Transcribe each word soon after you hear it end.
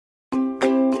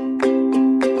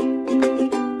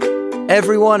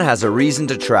Everyone has a reason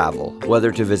to travel,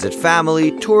 whether to visit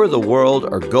family, tour the world,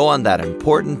 or go on that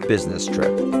important business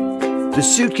trip. The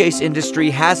suitcase industry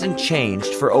hasn't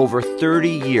changed for over 30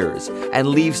 years and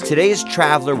leaves today's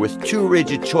traveler with too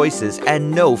rigid choices and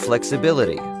no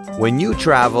flexibility. When you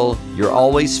travel, you're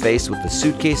always faced with the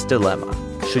suitcase dilemma.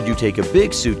 Should you take a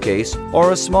big suitcase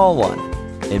or a small one?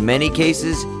 In many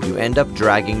cases, you end up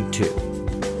dragging two.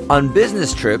 On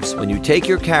business trips, when you take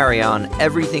your carry-on,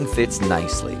 everything fits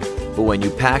nicely. But when you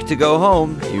pack to go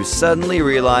home, you suddenly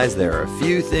realize there are a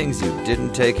few things you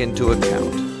didn't take into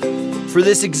account. For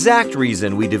this exact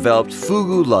reason, we developed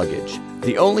FUGU Luggage,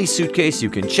 the only suitcase you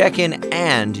can check in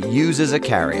and use as a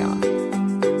carry-on.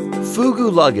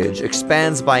 FUGU Luggage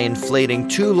expands by inflating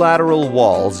two lateral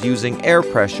walls using air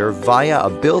pressure via a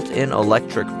built-in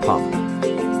electric pump.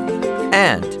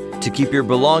 And to keep your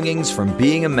belongings from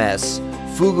being a mess,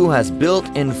 FUGU has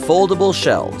built-in foldable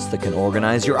shelves that can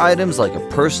organize your items like a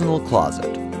personal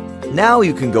closet. Now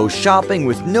you can go shopping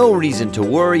with no reason to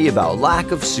worry about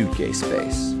lack of suitcase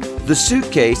space. The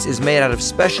suitcase is made out of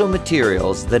special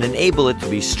materials that enable it to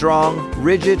be strong,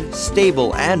 rigid,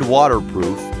 stable, and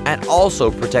waterproof, and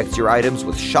also protects your items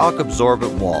with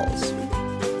shock-absorbent walls.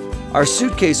 Our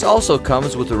suitcase also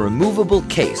comes with a removable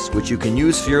case, which you can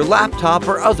use for your laptop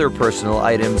or other personal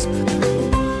items.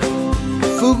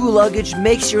 FUGU Luggage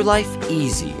makes your life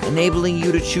easy, enabling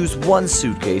you to choose one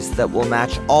suitcase that will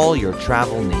match all your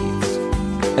travel needs.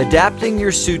 Adapting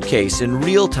your suitcase in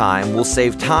real time will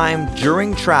save time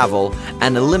during travel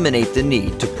and eliminate the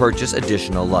need to purchase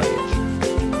additional luggage.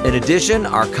 In addition,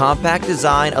 our compact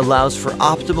design allows for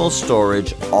optimal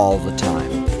storage all the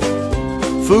time.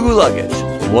 FUGU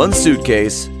Luggage, one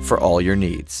suitcase for all your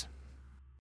needs.